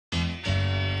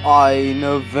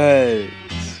Eine Welt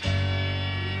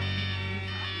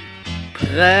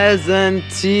präsentiert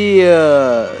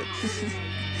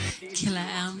Killer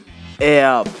M.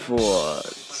 Erfurt.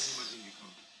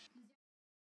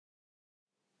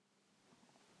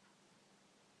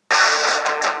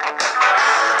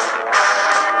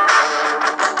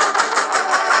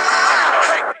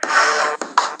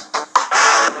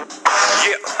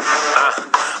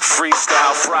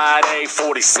 Freestyle Friday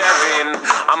 47.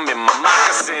 I'm in my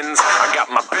moccasins. I got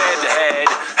my bed head.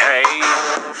 Hey,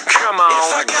 come on.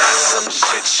 If I got some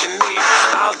shit you need,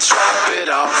 I'll drop it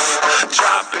off.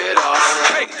 Drop it off.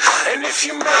 Hey, and if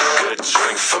you make a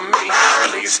drink for me,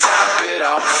 please top it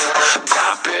off.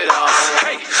 Top it off.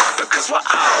 Hey, because we're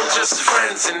all just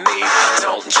friends in need.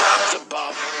 Don't drop the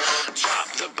ball.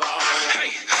 Drop the ball. Hey,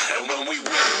 and when we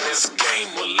win this game,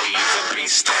 we'll leave and be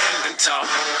standing tall.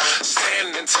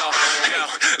 Standing tall. Yo,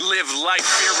 live life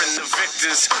fearing the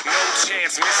victors. No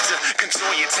chance, mister.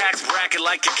 Control your tax bracket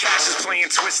like your cash is playing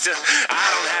Twister. I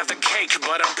don't have the cake,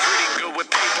 but I'm pretty good with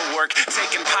paperwork.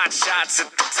 Taking pot shots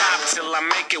at the top till I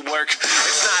make it work.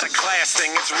 It's not a class thing,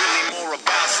 it's really more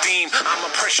about steam. I'm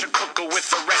a pressure cooker with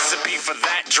a recipe for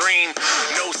that dream.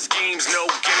 No schemes, no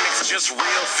gimmicks, just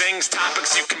real things.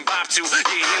 Topics you can bop to.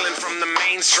 You're healing from the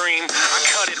mainstream. I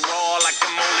cut it raw like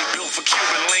I'm only built for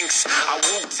Cuban links. I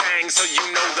Wu-Tang so you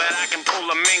know that I can pull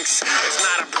a minx. It's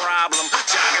not a problem,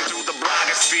 jogging through the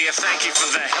blogosphere. Thank you for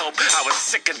the help, I was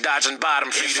sick of dodging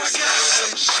bottom feeders. If I got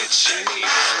some shit you need,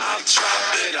 I'll drop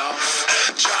it off.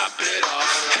 Drop it off.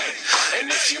 Hey,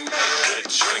 and if you make a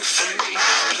drink for me,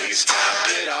 please top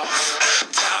it off.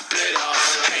 Top it off.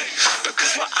 Hey,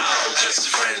 because we're all just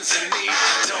friends in need.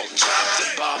 Don't drop the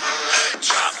ball.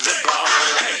 Drop the ball.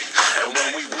 Hey, and when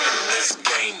we win this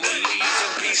game, we'll leave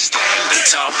and be standing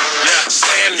tall. Yeah,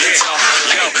 standing tall.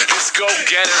 Yo, this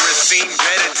go-getter has seen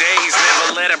better days. Never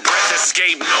let a breath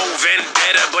escape. No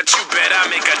vendetta, but you bet I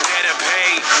make a debtor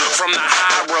pay. From the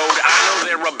high road, I know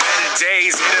there are better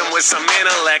days. Hit him with some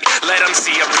intellect, let him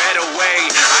see a better way.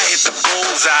 I hit the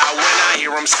bullseye when I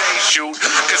hear him say shoot.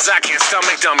 Cause I can't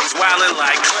stomach dummies wildin'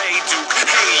 like Clay Duke.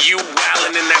 Hey, you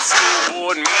wildin' in that school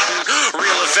board meeting.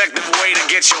 Real effective way to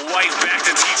get your wife back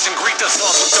to teaching. Greet the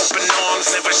thoughts with open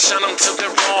arms, never shun them till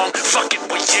they're wrong. Fuck it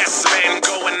with yes men,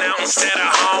 going out instead of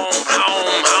home.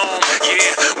 Home, home,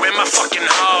 yeah, where my fucking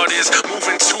heart is.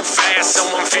 Moving too fast, so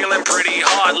I'm feeling pretty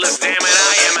heartless. Damn it,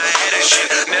 I am ahead of shit,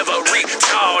 never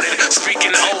retarded.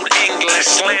 Speaking old English,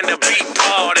 slander be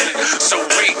pardoned. So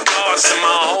regards to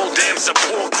my whole damn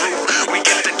support crew.